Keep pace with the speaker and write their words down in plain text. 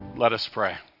Let us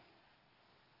pray.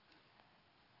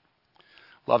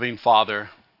 Loving Father,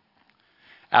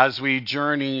 as we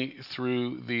journey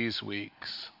through these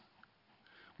weeks,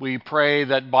 we pray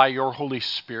that by your Holy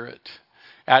Spirit,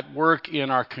 at work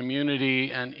in our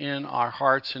community and in our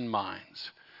hearts and minds,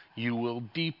 you will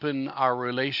deepen our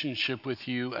relationship with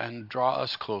you and draw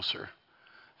us closer,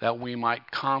 that we might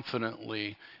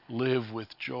confidently live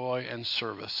with joy and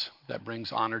service that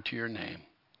brings honor to your name.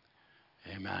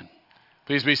 Amen.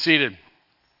 Please be seated.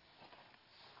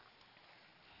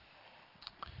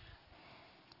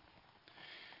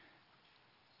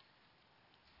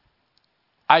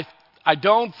 I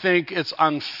don't think it's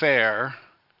unfair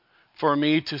for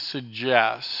me to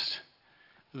suggest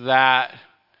that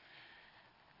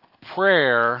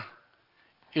prayer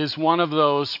is one of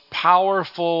those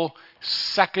powerful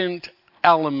second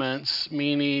elements,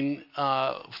 meaning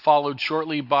followed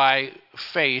shortly by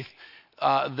faith,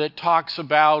 that talks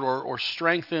about or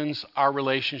strengthens our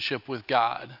relationship with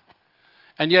God.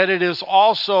 And yet it is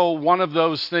also one of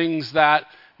those things that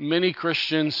many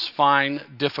Christians find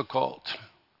difficult.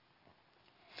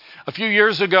 A few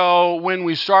years ago, when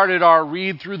we started our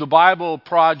Read Through the Bible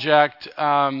project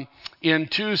in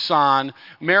Tucson,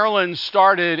 Marilyn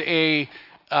started a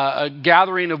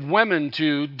gathering of women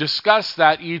to discuss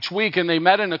that each week, and they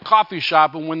met in a coffee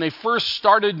shop. And when they first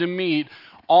started to meet,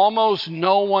 almost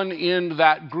no one in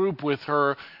that group with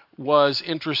her was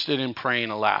interested in praying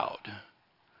aloud.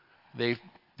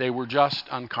 They were just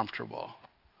uncomfortable.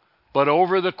 But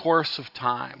over the course of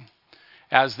time,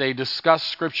 as they discussed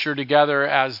Scripture together,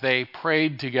 as they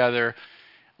prayed together,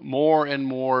 more and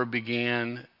more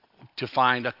began to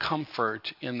find a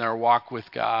comfort in their walk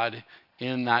with God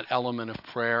in that element of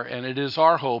prayer. And it is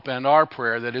our hope and our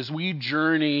prayer that as we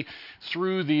journey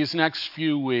through these next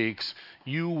few weeks,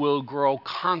 you will grow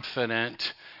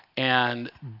confident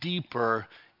and deeper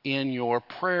in your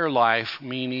prayer life,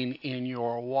 meaning in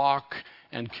your walk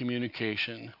and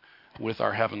communication with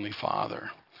our Heavenly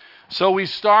Father. So we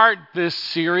start this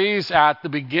series at the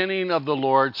beginning of the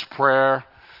Lord's Prayer,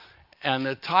 and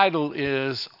the title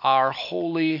is Our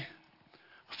Holy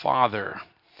Father.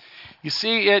 You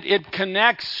see, it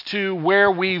connects to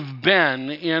where we've been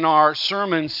in our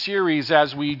sermon series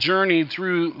as we journeyed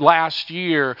through last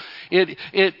year. It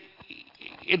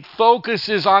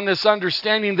focuses on this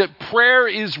understanding that prayer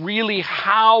is really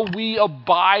how we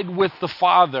abide with the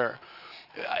Father.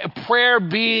 Prayer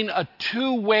being a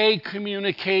two-way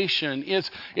communication.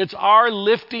 It's our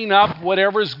lifting up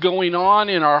whatever's going on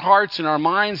in our hearts, in our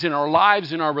minds, in our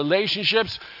lives, in our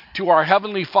relationships to our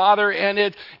Heavenly Father, and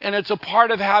it's a part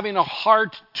of having a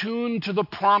heart tuned to the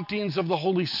promptings of the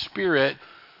Holy Spirit,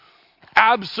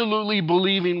 absolutely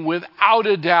believing without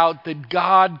a doubt that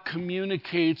God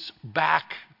communicates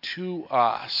back to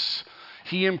us.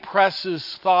 He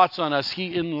impresses thoughts on us.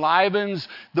 He enlivens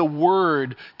the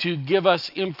Word to give us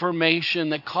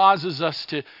information that causes us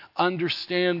to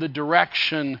understand the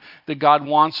direction that God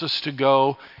wants us to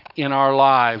go in our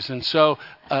lives. And so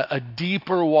a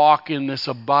deeper walk in this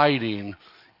abiding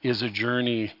is a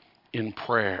journey in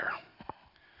prayer.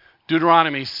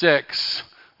 Deuteronomy 6,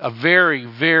 a very,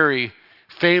 very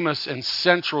famous and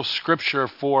central scripture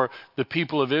for the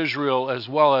people of Israel as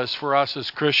well as for us as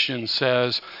Christians,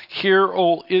 says, "Hear,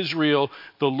 O Israel,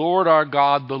 the Lord our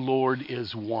God, the Lord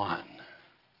is one."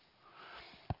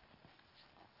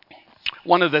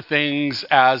 One of the things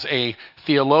as a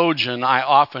theologian I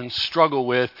often struggle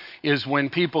with is when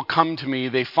people come to me,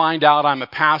 they find out I'm a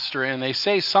pastor, and they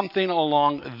say something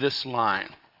along this line.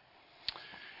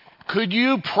 Could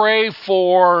you pray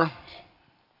for...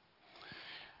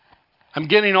 I'm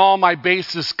getting all my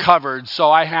bases covered, so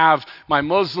I have my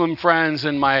Muslim friends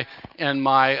and my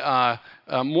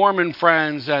Mormon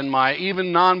friends and my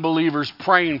even non-believers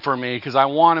praying for me because I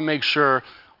want to make sure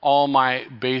all my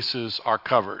bases are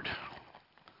covered.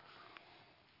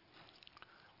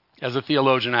 As a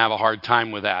theologian, I have a hard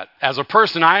time with that. As a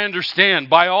person, I understand,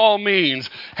 by all means,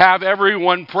 have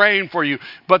everyone praying for you.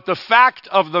 But the fact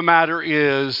of the matter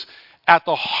is, at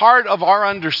the heart of our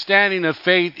understanding of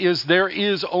faith is there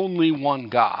is only one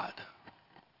God.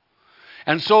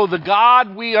 And so the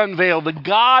God we unveil, the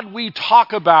God we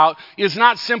talk about is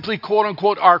not simply, quote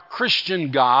unquote, our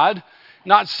Christian God,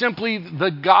 not simply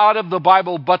the God of the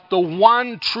Bible, but the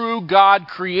one true God,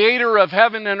 creator of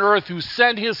heaven and earth, who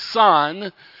sent his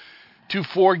Son to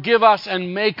forgive us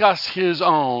and make us his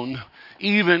own,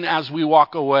 even as we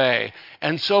walk away.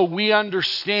 And so we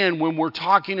understand when we're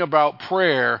talking about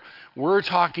prayer, we're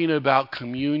talking about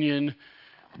communion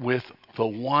with the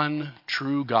one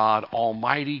true God,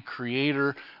 almighty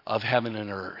creator of heaven and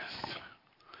earth.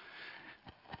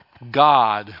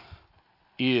 God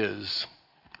is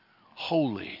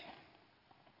holy.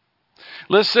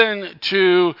 Listen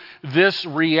to this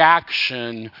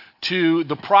reaction to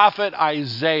the prophet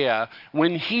Isaiah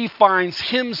when he finds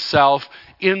himself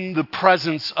in the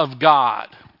presence of God.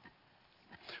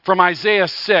 From Isaiah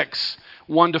 6,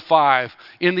 1-5.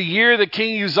 In the year that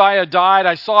King Uzziah died,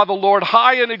 I saw the Lord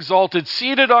high and exalted,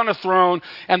 seated on a throne,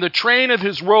 and the train of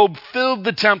his robe filled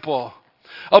the temple.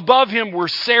 Above him were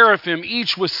seraphim,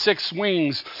 each with 6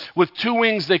 wings. With 2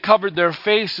 wings they covered their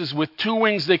faces, with 2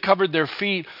 wings they covered their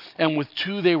feet, and with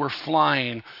 2 they were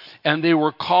flying. And they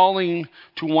were calling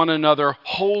to one another,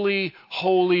 Holy,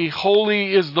 holy,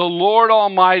 holy is the Lord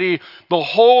Almighty. The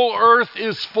whole earth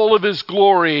is full of his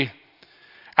glory.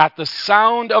 At the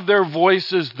sound of their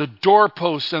voices, the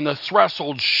doorposts and the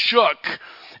threshold shook,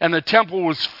 and the temple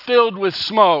was filled with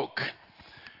smoke.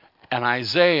 And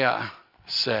Isaiah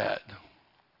said,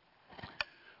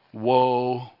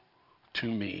 Woe to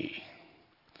me,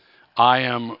 I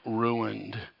am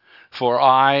ruined, for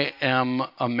I am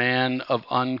a man of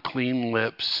unclean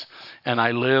lips, and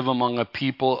I live among a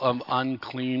people of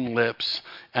unclean lips,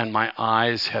 and my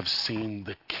eyes have seen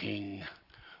the King,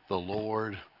 the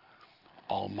Lord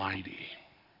Almighty.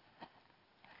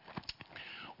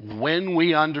 When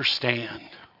we understand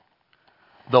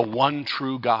the one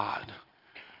true God,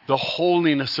 the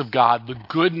holiness of God, the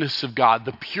goodness of God,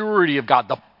 the purity of God,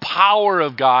 the power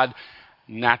of God,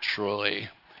 naturally,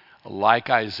 like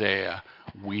Isaiah,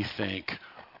 we think,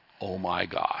 oh my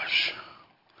gosh,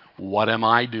 what am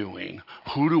I doing?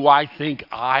 Who do I think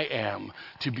I am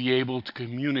to be able to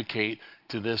communicate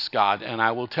to this God? And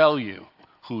I will tell you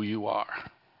who you are.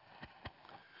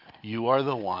 You are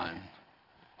the one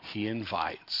he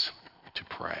invites to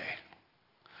pray.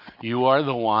 You are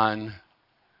the one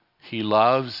he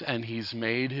loves and he's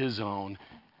made his own,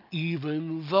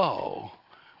 even though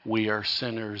we are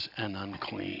sinners and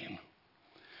unclean.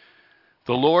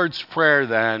 The Lord's Prayer,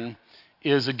 then,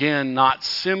 is again not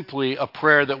simply a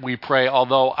prayer that we pray,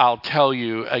 although I'll tell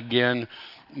you again,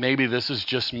 maybe this is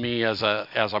just me as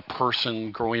a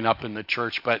person growing up in the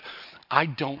church, but I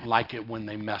don't like it when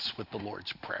they mess with the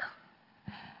Lord's Prayer.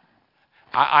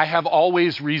 I have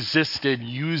always resisted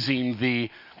using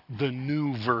the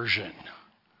new version.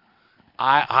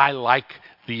 I like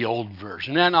the old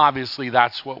version. And obviously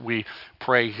that's what we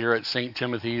pray here at St.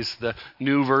 Timothy's. The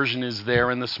new version is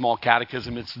there in the small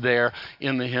catechism. It's there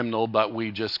in the hymnal, but we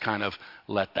just kind of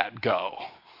let that go.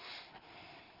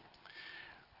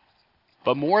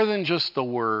 But more than just the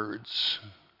words,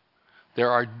 there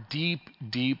are deep,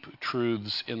 deep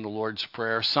truths in the Lord's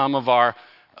Prayer. Some of our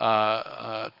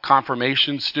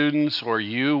confirmation students, or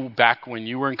you back when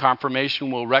you were in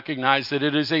confirmation, will recognize that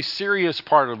it is a serious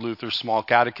part of Luther's Small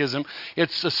Catechism.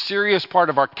 It's a serious part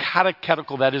of our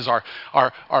catechetical, that is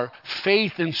our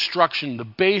faith instruction, the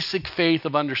basic faith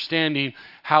of understanding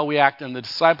how we act. And the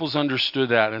disciples understood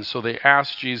that, and so they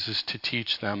asked Jesus to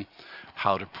teach them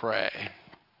how to pray.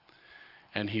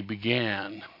 And he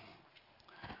began,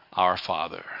 Our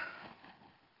Father.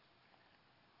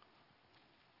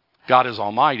 God is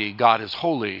almighty, God is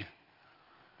holy,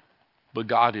 but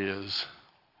God is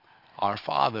our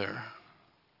Father.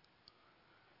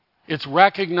 It's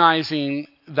recognizing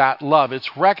that love.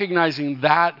 It's recognizing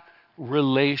that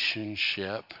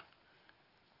relationship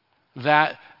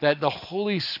that the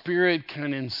Holy Spirit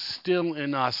can instill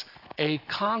in us a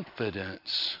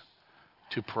confidence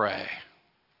to pray.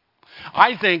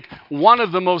 I think one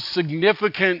of the most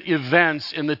significant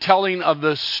events in the telling of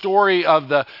the story of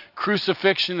the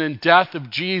crucifixion and death of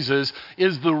Jesus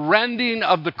is the rending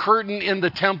of the curtain in the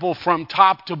temple from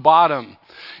top to bottom.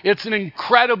 It's an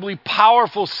incredibly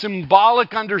powerful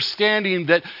symbolic understanding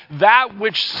that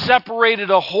which separated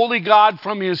a holy God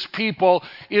from his people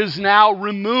is now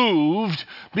removed,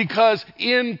 because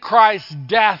in Christ's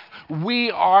death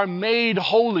we are made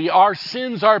holy. Our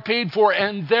sins are paid for,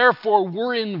 and therefore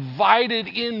we're invited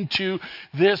into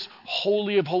this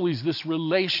Holy of Holies, this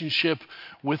relationship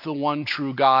with the one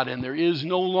true God. And there is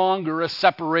no longer a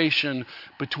separation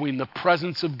between the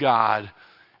presence of God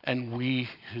and we,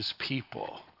 his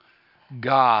people.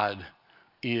 God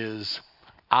is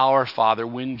our Father.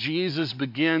 When Jesus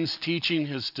begins teaching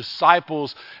his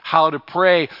disciples how to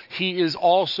pray, he is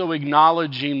also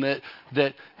acknowledging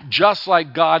that just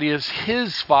like God is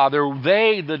his Father,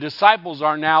 they, the disciples,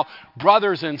 are now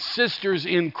brothers and sisters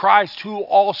in Christ who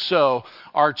also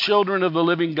are children of the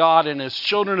living God. And as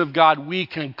children of God, we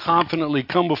can confidently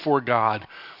come before God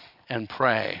and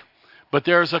pray. But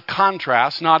there's a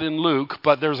contrast, not in Luke,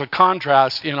 but there's a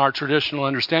contrast in our traditional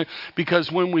understanding,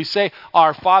 because when we say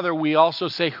our Father, we also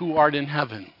say who art in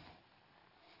heaven.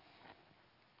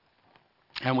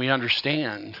 And we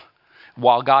understand,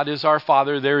 while God is our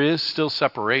Father, there is still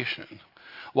separation.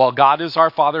 While God is our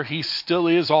Father, He still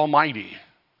is almighty.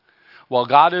 While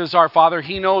God is our Father,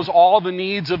 He knows all the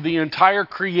needs of the entire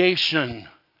creation.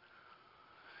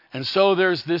 And so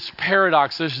there's this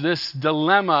paradox, there's this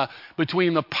dilemma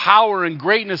between the power and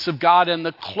greatness of God and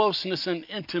the closeness and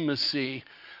intimacy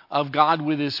of God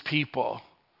with His people.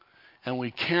 And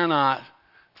we cannot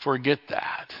forget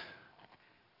that.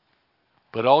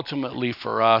 But ultimately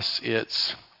for us,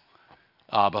 it's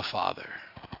Abba, Father.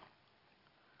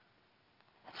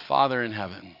 Father in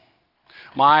heaven.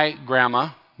 My grandma,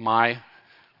 my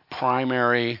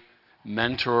primary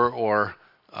mentor or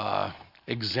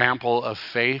example of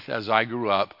faith as I grew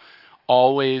up,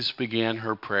 always began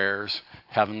her prayers,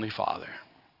 Heavenly Father.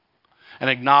 An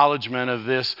acknowledgement of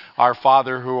this, our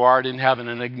Father who art in heaven,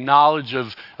 an acknowledge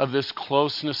of this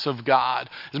closeness of God.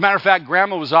 As a matter of fact,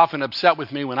 Grandma was often upset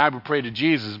with me when I would pray to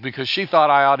Jesus because she thought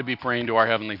I ought to be praying to our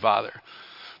Heavenly Father.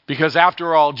 Because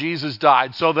after all, Jesus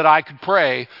died so that I could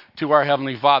pray to our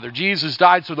Heavenly Father. Jesus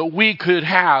died so that we could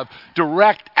have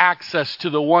direct access to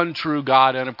the one true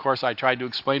God. And of course, I tried to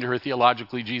explain to her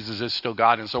theologically, Jesus is still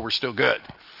God, and so we're still good.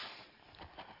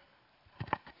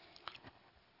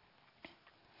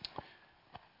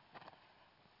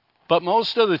 But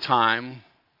most of the time,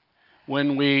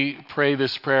 when we pray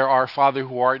this prayer, Our Father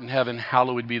who art in heaven,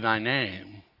 hallowed be thy name,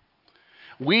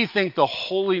 we think the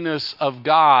holiness of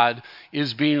God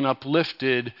is being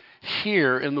uplifted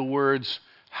here in the words,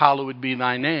 hallowed be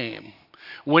thy name.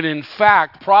 When in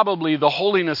fact, probably the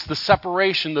holiness, the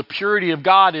separation, the purity of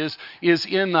God is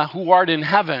in the who art in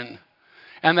heaven.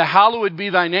 And the hallowed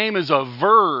be thy name is a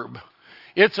verb.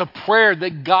 It's a prayer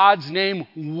that God's name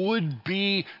would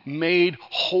be made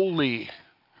holy.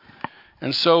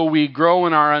 And so we grow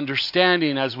in our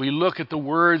understanding as we look at the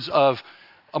words of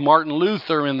Martin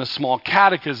Luther in the Small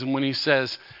Catechism when he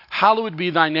says, hallowed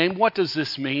be thy name. What does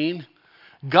this mean?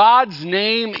 God's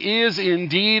name is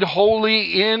indeed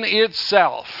holy in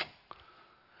itself.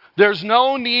 There's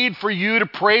no need for you to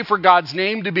pray for God's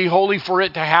name to be holy for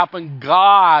it to happen.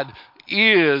 God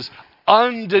is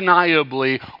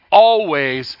undeniably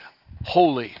always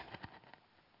holy.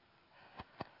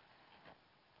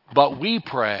 But we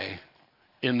pray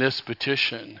in this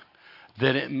petition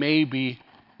that it may be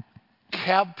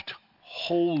kept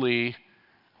holy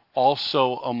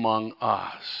also among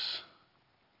us.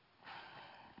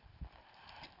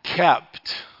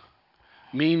 Kept,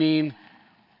 meaning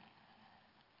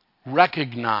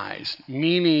recognized,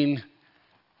 meaning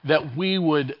that we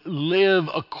would live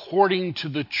according to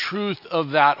the truth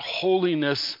of that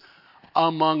holiness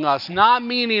among us. Not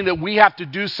meaning that we have to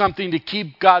do something to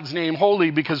keep God's name holy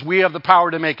because we have the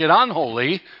power to make it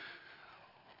unholy,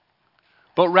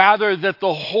 but rather that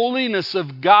the holiness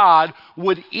of God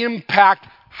would impact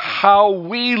how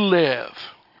we live.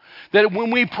 That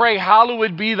when we pray,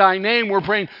 hallowed be thy name, we're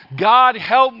praying, God,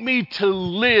 help me to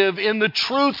live in the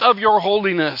truth of your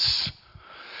holiness.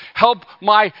 Help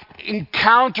my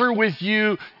encounter with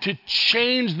you to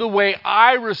change the way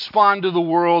I respond to the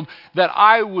world, that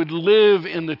I would live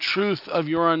in the truth of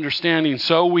your understanding.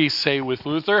 So we say with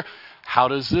Luther, how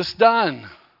does this done?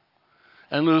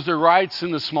 And Luther writes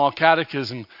in the Small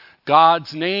Catechism,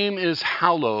 God's name is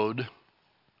hallowed,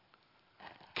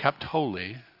 kept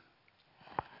holy,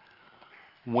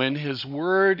 when his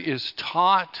word is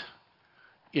taught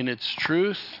in its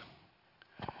truth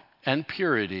and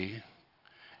purity,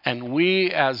 and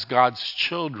we as God's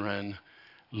children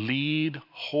lead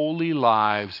holy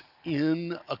lives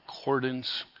in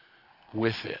accordance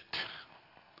with it.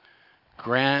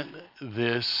 Grant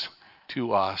this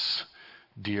to us,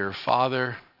 dear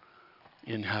Father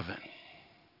in heaven.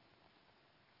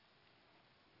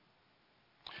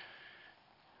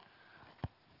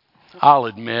 I'll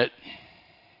admit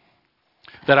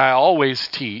that I always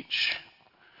teach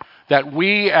that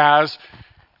we as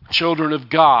children of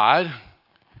God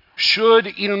should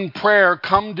in prayer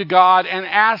come to God and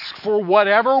ask for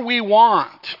whatever we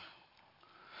want.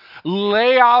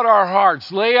 Lay out our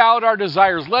hearts, lay out our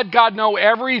desires, let God know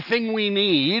everything we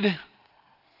need,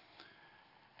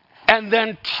 and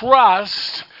then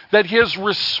trust that his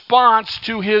response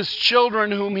to his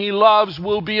children whom he loves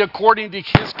will be according to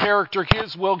his character,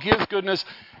 his will, his goodness,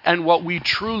 and what we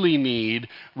truly need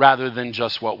rather than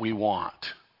just what we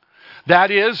want.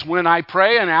 That is, when I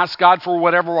pray and ask God for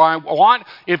whatever I want,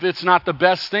 if it's not the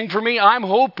best thing for me, I'm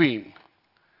hoping,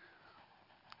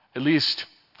 at least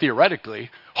theoretically,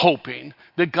 hoping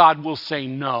that God will say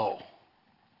no.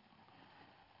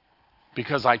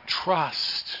 Because I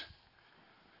trust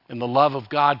in the love of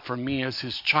God for me as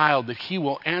his child, that he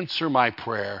will answer my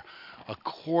prayer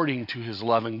according to his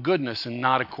love and goodness and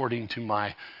not according to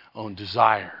my own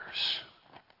desires.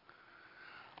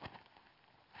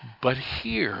 But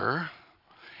here,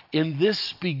 in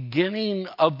this beginning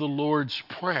of the Lord's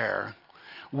Prayer,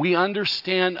 we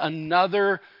understand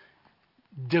another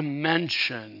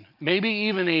dimension, maybe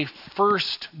even a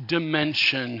first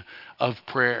dimension of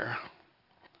prayer.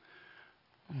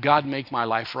 God, make my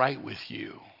life right with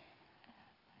you.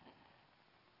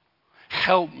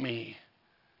 Help me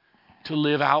to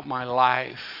live out my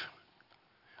life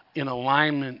in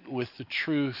alignment with the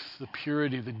truth, the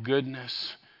purity, the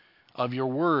goodness of your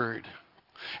word.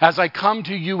 As I come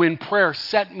to you in prayer,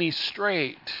 set me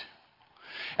straight.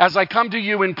 As I come to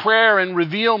you in prayer and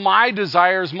reveal my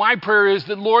desires, my prayer is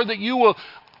that, Lord, that you will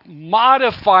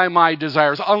modify my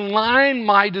desires, align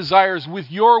my desires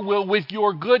with your will, with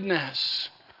your goodness,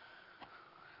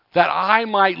 that I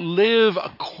might live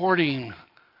according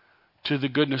to the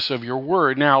goodness of your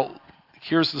word. Now,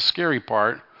 here's the scary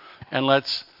part, and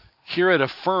let's hear it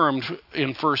affirmed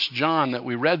in 1 John that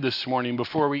we read this morning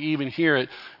before we even hear it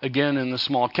again in the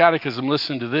small catechism.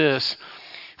 Listen to this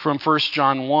from 1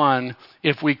 John 1.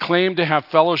 If we claim to have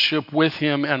fellowship with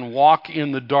him and walk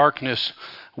in the darkness,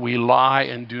 we lie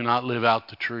and do not live out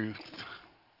the truth.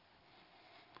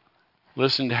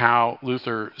 Listen to how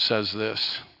Luther says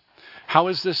this. How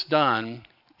is this done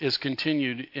is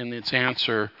continued in its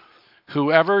answer.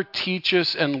 Whoever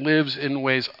teaches and lives in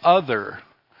ways other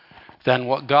than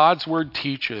what God's word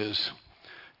teaches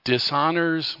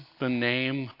dishonors the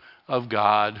name of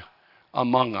God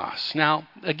among us. Now,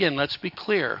 again, let's be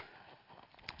clear.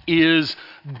 Is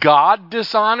God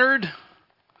dishonored?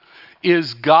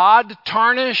 Is God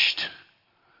tarnished?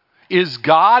 Is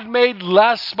God made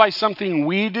less by something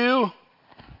we do?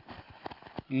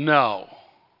 No.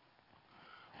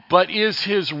 But is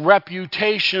his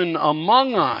reputation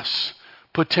among us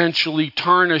potentially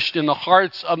tarnished in the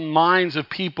hearts and minds of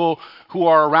people who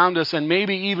are around us, and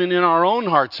maybe even in our own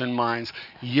hearts and minds?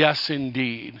 Yes,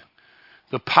 indeed.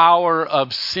 The power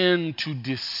of sin to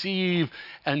deceive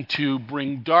and to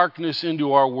bring darkness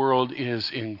into our world is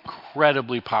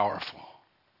incredibly powerful.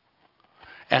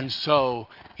 And so,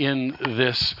 in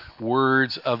this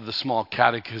words of the small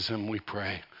catechism, we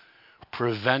pray,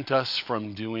 prevent us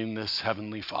from doing this,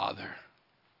 Heavenly Father.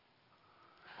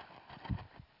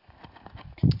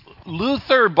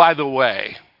 Luther, by the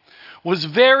way, was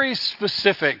very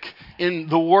specific in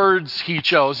the words he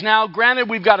chose. Now, granted,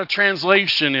 we've got a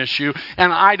translation issue,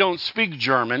 and I don't speak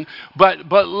German, but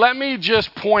let me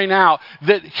just point out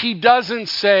that he doesn't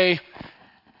say,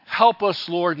 help us,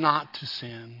 Lord, not to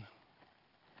sin.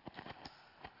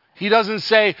 He doesn't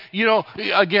say,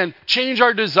 again, change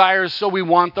our desires so we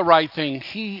want the right thing.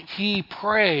 He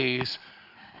prays,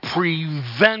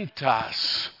 prevent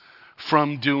us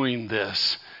from doing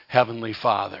this, Heavenly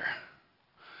Father.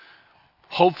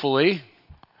 Hopefully,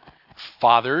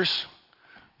 fathers,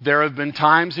 there have been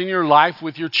times in your life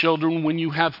with your children when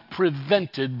you have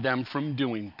prevented them from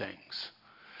doing things.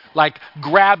 Like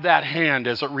grab that hand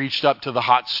as it reached up to the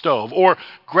hot stove, or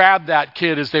grab that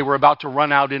kid as they were about to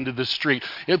run out into the street,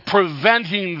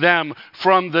 preventing them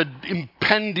from the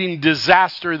impending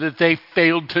disaster that they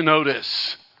failed to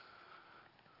notice.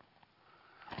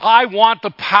 I want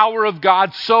the power of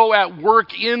God so at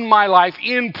work in my life,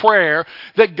 in prayer,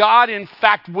 that God, in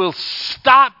fact, will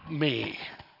stop me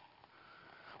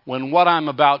when what I'm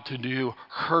about to do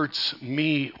hurts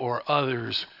me or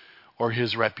others or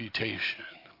his reputation.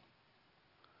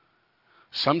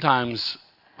 Sometimes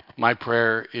my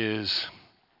prayer is,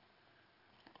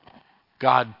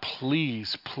 God,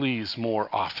 please, please more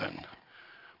often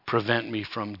prevent me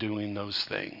from doing those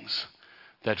things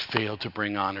that fail to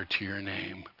bring honor to your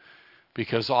name.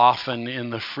 Because often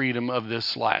in the freedom of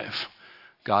this life,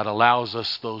 God allows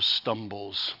us those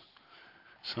stumbles,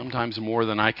 sometimes more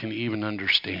than I can even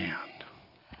understand.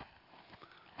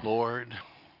 Lord,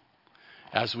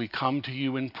 as we come to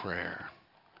you in prayer,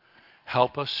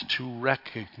 help us to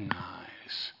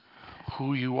recognize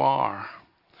who you are.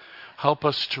 Help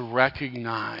us to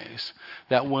recognize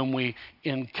that when we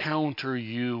encounter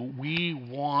you, we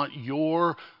want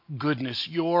your goodness,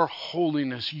 your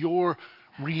holiness, your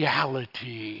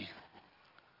reality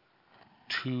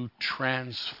to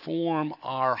transform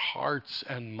our hearts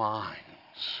and minds.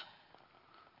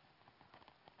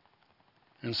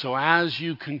 And so as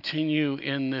you continue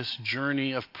in this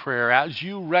journey of prayer, as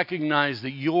you recognize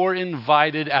that you're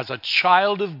invited as a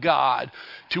child of God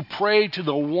to pray to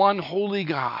the one holy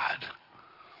God,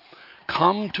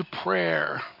 come to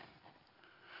prayer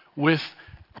with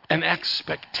an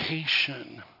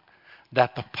expectation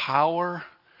that the power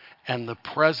and the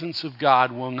presence of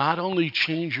God will not only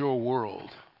change your world,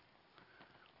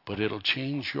 but it'll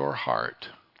change your heart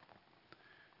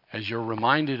as you're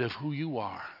reminded of who you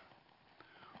are,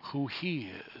 who he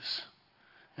is,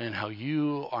 and how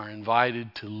you are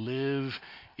invited to live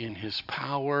in his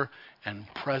power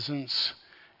and presence,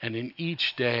 and in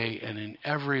each day and in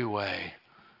every way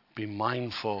be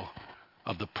mindful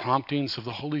of the promptings of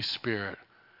the Holy Spirit,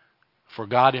 for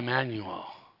God Emmanuel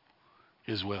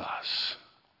is with us.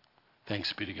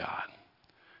 Thanks be to God.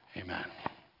 Amen.